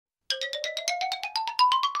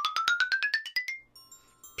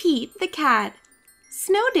Pete the Cat,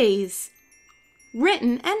 Snow Days.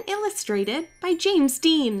 Written and illustrated by James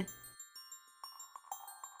Dean.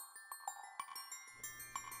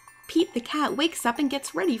 Pete the Cat wakes up and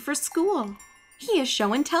gets ready for school. He has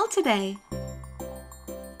show and tell today.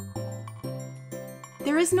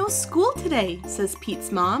 "There is no school today," says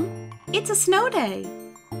Pete's mom. "It's a snow day."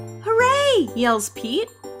 "Hooray!" yells Pete.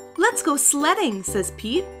 "Let's go sledding," says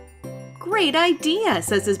Pete. "Great idea,"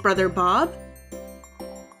 says his brother Bob.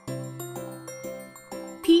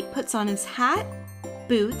 Pete puts on his hat,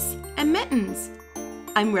 boots, and mittens.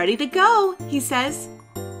 "I'm ready to go," he says.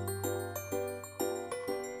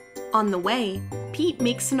 On the way, Pete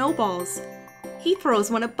makes snowballs. He throws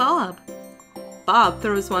one at Bob. Bob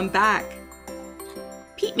throws one back.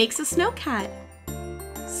 Pete makes a snowcat.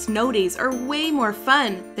 "Snow days are way more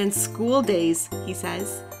fun than school days," he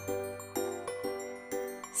says.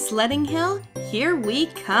 "Sledding hill, here we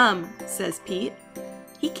come," says Pete.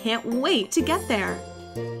 He can't wait to get there.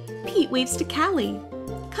 Pete waves to Callie.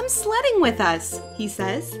 "Come sledding with us," he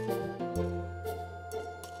says.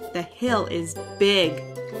 The hill is big.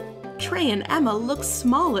 Trey and Emma look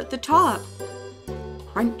small at the top.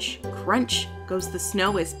 Crunch, crunch goes the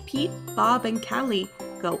snow as Pete, Bob, and Callie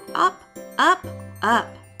go up, up, up.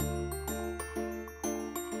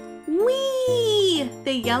 "Whee!"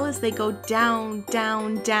 they yell as they go down,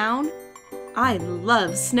 down, down. "I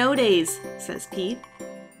love snow days," says Pete.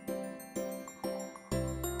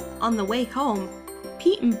 On the way home,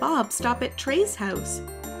 Pete and Bob stop at Trey's house.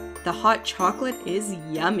 The hot chocolate is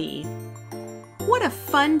yummy. "What a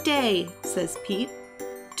fun day," says Pete.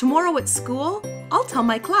 "Tomorrow at school, I'll tell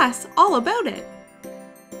my class all about it."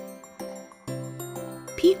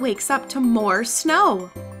 Pete wakes up to more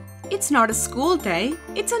snow. It's not a school day,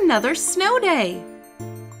 it's another snow day.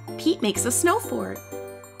 Pete makes a snow fort.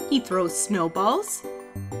 He throws snowballs.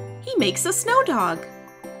 He makes a snow dog.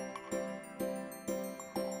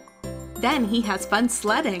 Then he has fun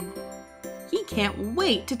sledding. He can't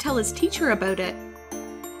wait to tell his teacher about it.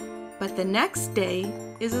 But the next day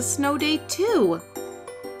is a snow day too.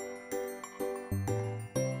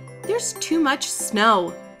 There's too much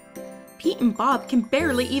snow. Pete and Bob can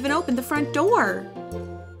barely even open the front door.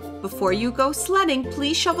 "Before you go sledding,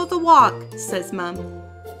 please shovel the walk," says Mom.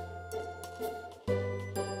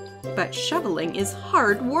 But shoveling is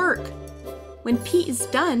hard work. When Pete is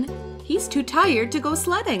done, he's too tired to go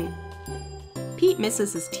sledding. Pete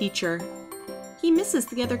misses his teacher. He misses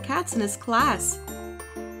the other cats in his class.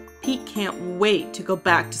 Pete can't wait to go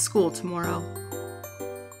back to school tomorrow.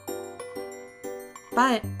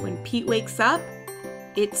 But when Pete wakes up,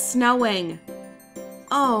 it's snowing.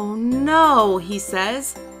 "Oh no," he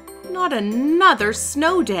says. "Not another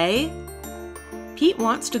snow day." Pete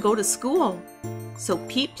wants to go to school, so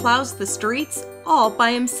Pete plows the streets all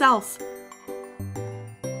by himself.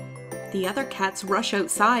 The other cats rush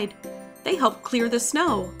outside. They help clear the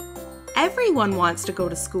snow. Everyone wants to go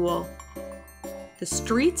to school. The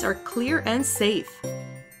streets are clear and safe.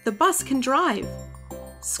 The bus can drive.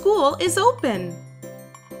 School is open.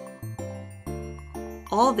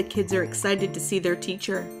 All the kids are excited to see their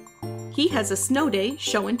teacher. He has a snow day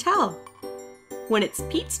show and tell. When it's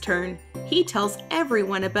Pete's turn, he tells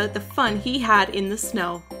everyone about the fun he had in the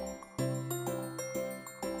snow.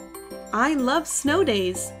 "I love snow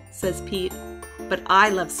days," says Pete, "but I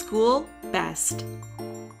love school best."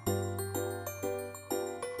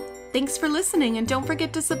 Thanks for listening, and don't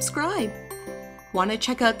forget to subscribe. Want to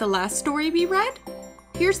check out the last story we read?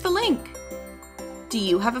 Here's the link. Do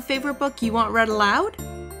you have a favorite book you want read aloud?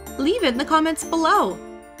 Leave it in the comments below.